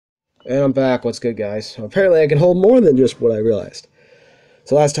And I'm back. What's good, guys? Apparently I can hold more than just what I realized.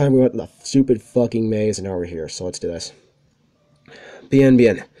 So last time we went in the stupid fucking maze, and now we're here. So let's do this. Bien,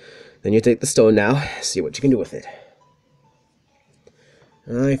 bien. Then you take the stone now. See what you can do with it.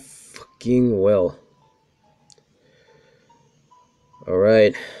 I fucking will.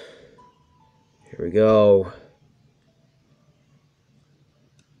 Alright. Here we go.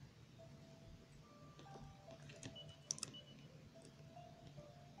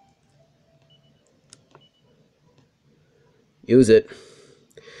 Use it.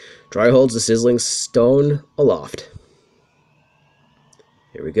 Dry holds the sizzling stone aloft.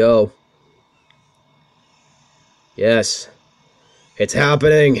 Here we go. Yes. It's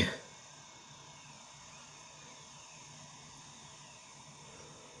happening.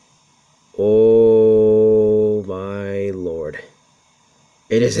 Oh my lord.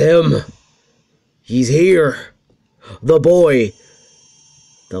 It is him. He's here. The boy.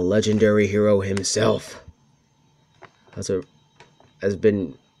 The legendary hero himself. Has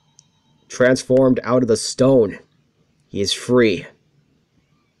been transformed out of the stone. He is free.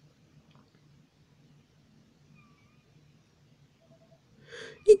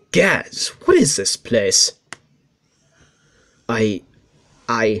 Egads, what is this place? But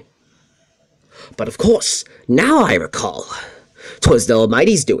of course, now I recall. 'Twas the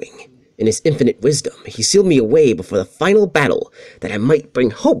Almighty's doing. In his infinite wisdom, he sealed me away before the final battle, that I might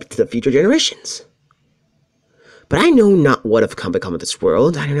bring hope to the future generations. But I know not what have become of this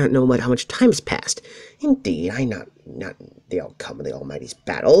world. I do not know how much time has passed. Indeed, I know not the outcome of the Almighty's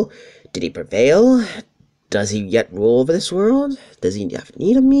battle. Did he prevail? Does he yet rule over this world? Does he have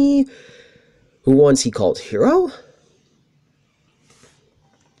need of me? Who once he called hero?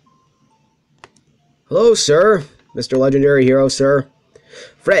 Hello, sir. Mr. Legendary Hero, sir.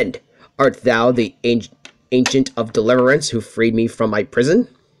 Friend, art thou the ancient of deliverance who freed me from my prison?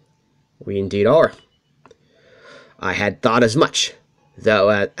 We indeed are. I had thought as much.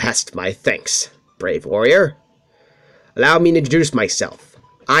 Thou hast my thanks, brave warrior. Allow me to introduce myself.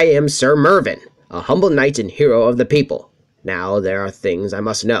 I am Sir Mervyn, a humble knight and hero of the people. Now there are things I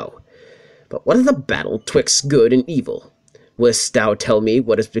must know. But what is the battle twixt good and evil? Wouldst thou tell me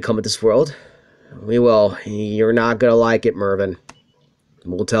what has become of this world? We will. You're not gonna like it, Mervyn.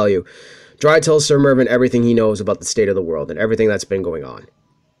 We'll tell you. Dry tells Sir Mervyn everything he knows about the state of the world and everything that's been going on.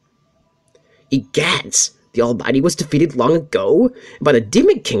 Egads! The Almighty was defeated long ago, by the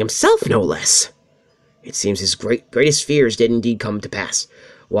Demon King himself, no less. It seems his greatest fears did indeed come to pass.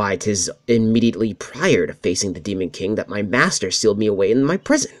 Why, 'tis immediately prior to facing the Demon King that my master sealed me away in my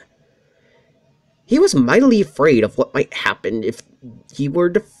prison. He was mightily afraid of what might happen if he were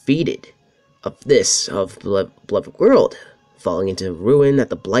defeated, of the beloved world, falling into ruin at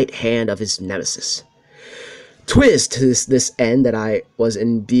the blight hand of his nemesis. 'Twas to this end that I was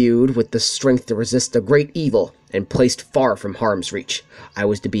imbued with the strength to resist a great evil, and placed far from harm's reach. I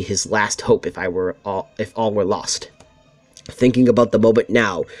was to be his last hope if all were lost. Thinking about the moment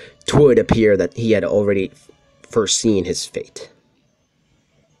now, 'twould appear that he had already foreseen his fate.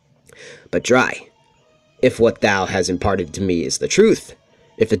 But Dry, if what thou hast imparted to me is the truth,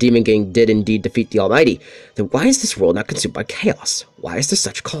 if the Demon King did indeed defeat the Almighty, then why is this world not consumed by chaos? Why is there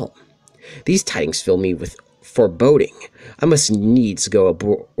such calm? These tidings fill me with foreboding. I must needs go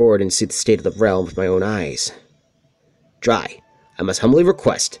aboard and see the state of the realm with my own eyes. Dry, I must humbly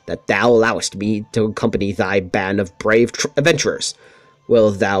request that thou allowest me to accompany thy band of brave adventurers.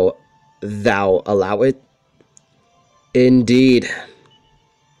 Will thou allow it? Indeed.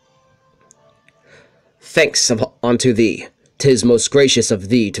 Thanks unto thee. 'Tis most gracious of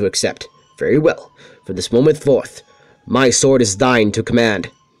thee to accept. Very well. From this moment forth, my sword is thine to command.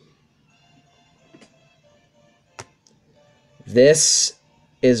 This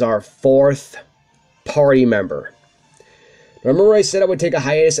is our fourth party member. Remember I said I would take a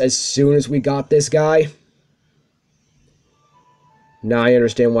hiatus as soon as we got this guy? Now I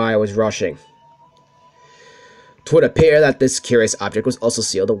understand why I was rushing. 'Twould appear that this curious object was also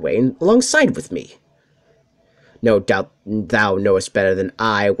sealed away alongside with me. No doubt thou knowest better than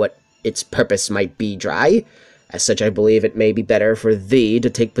I what its purpose might be, Dry. As such I believe it may be better for thee to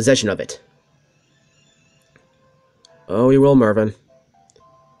take possession of it. Oh, we will, Mervyn.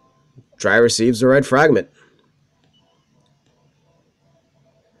 Dry receives the red fragment.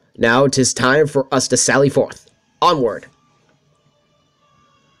 Now 'tis time for us to sally forth. Onward.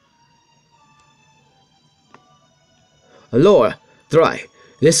 Allora, Dry,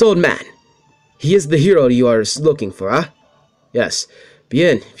 this old man. He is the hero you are looking for, huh? Yes.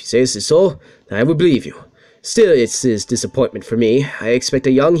 Bien, if you say it is so, then I will believe you. Still, it's his disappointment for me. I expect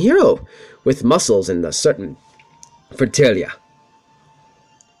a young hero, with muscles and a certain fertilia.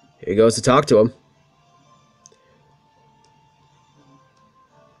 He goes to talk to him.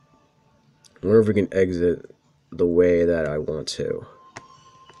 I wonder if we can exit the way that I want to.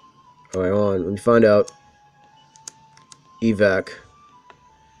 Alright, on. Let me find out. Evac.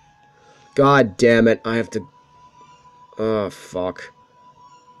 God damn it. I have to... Oh, fuck.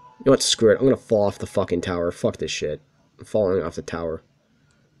 You know what? Screw it. I'm gonna fall off the fucking tower. Fuck this shit. I'm falling off the tower.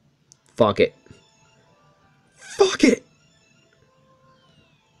 Fuck it. Fuck it!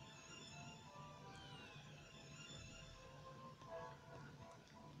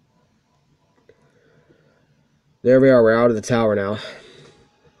 There we are. We're out of the tower now.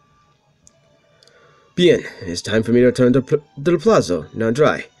 Bien. It's time for me to return to the plaza. Now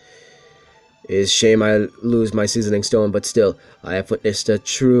dry. It is shame I lose my seasoning stone, but still, I have witnessed a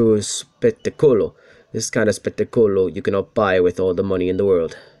true spettacolo. This kind of spettacolo you cannot buy with all the money in the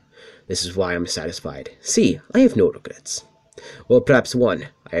world. This is why I'm satisfied. See, I have no regrets. Well, perhaps one.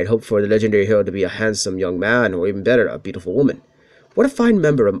 I had hoped for the legendary hero to be a handsome young man, or even better, a beautiful woman. What a fine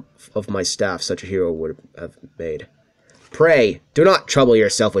member of my staff such a hero would have made. Pray, do not trouble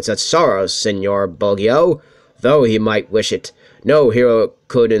yourself with such sorrows, Signor Boggio, though he might wish it. No hero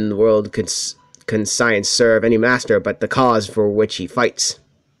could in the world conscience serve any master but the cause for which he fights.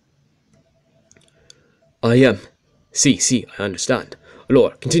 I am. Si, I understand.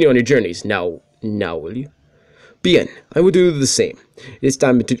 Lord, continue on your journeys, now will you? Bien, I will do the same. It is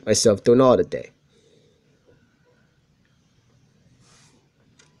time to treat myself to another day.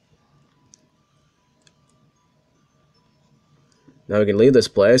 Now we can leave this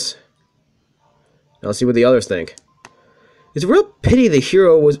place. Now let's see what the others think. It's a real pity the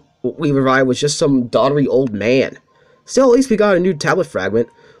hero we revived was just some doddery old man. Still, at least we got a new tablet fragment.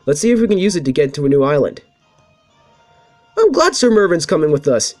 Let's see if we can use it to get to a new island. I'm glad Sir Mervyn's coming with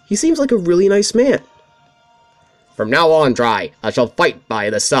us. He seems like a really nice man. From now on, Dry, I shall fight by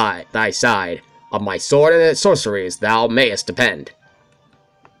thy side. On my sword and its sorceries thou mayest depend.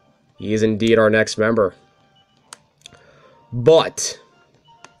 He is indeed our next member. But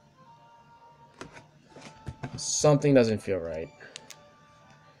something doesn't feel right.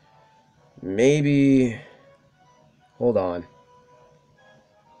 Maybe... Hold on.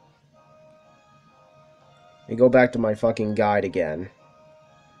 Let me go back to my fucking guide again,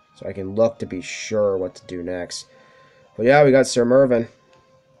 so I can look to be sure what to do next. But yeah, we got Sir Mervyn.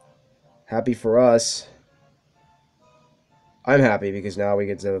 Happy for us. I'm happy because now we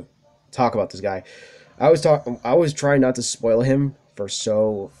get to talk about this guy. I was trying not to spoil him for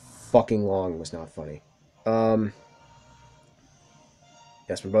so fucking long. It was not funny.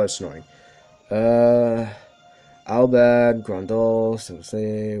 Yes, my brother's snoring. Albad, Grandol,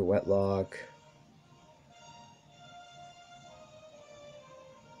 Sensei, Wetlock.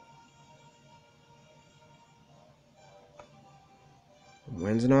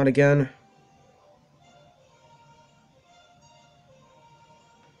 When's not again?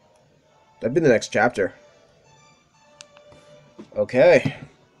 That'd be the next chapter. Okay.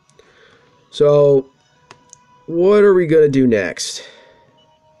 So, what are we gonna do next?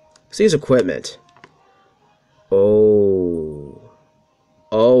 See his equipment. Oh.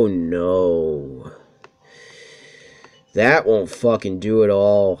 Oh no. That won't fucking do it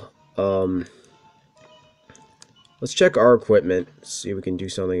all. Let's check our equipment. See if we can do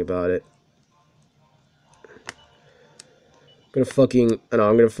something about it. I'm gonna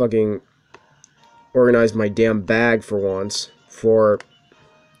fucking organize my damn bag for once. For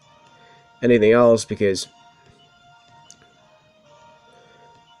anything else, because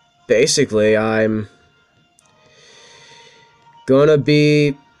basically I'm gonna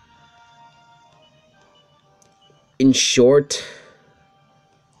be in short.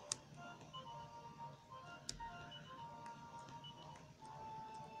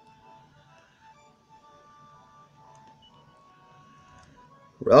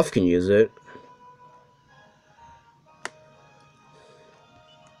 Ruff can use it.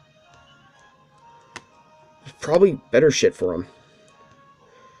 There's probably better shit for him.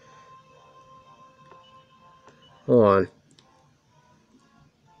 Hold on.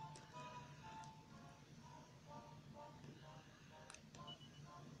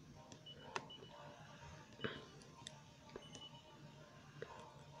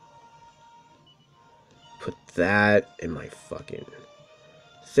 Put that in my fucking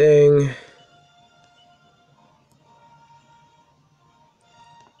thing.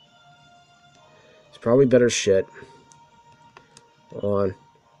 It's probably better shit. Hold on.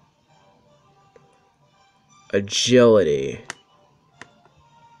 Agility.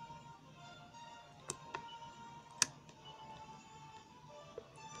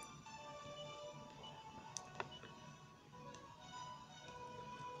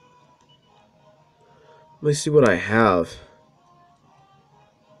 Let me see what I have.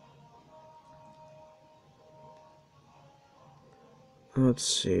 Let's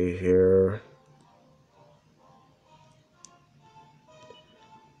see here.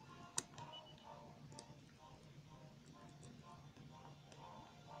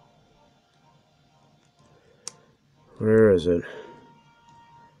 Where is it?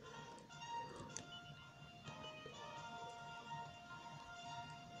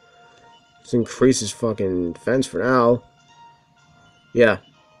 Let's increase his fucking defense for now. Yeah.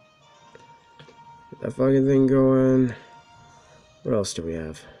 Get that fucking thing going. What else do we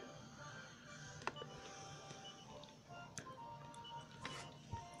have?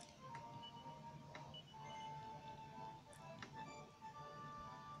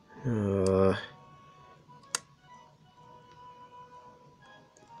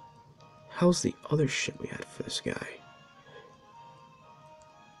 How's the other shit we had for this guy?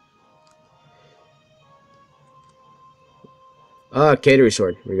 Catering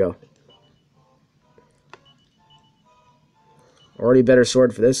sword. Here we go. Already better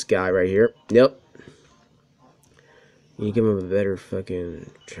sword for this guy right here. Yep. You give him a better fucking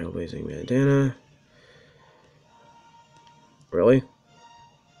trailblazing bandana. Really?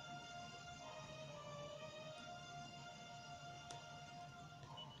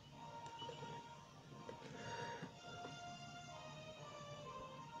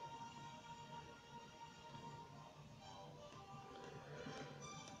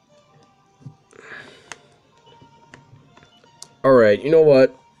 Alright, you know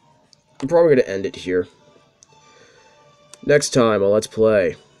what? I'm probably going to end it here. Next time, Let's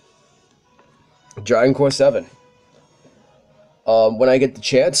Play Dragon Quest VII. When I get the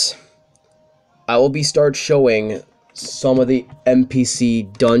chance, I will start showing some of the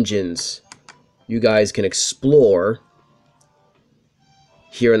NPC dungeons you guys can explore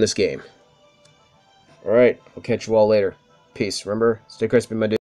here in this game. Alright, I'll catch you all later. Peace. Remember, stay crispy, my dude.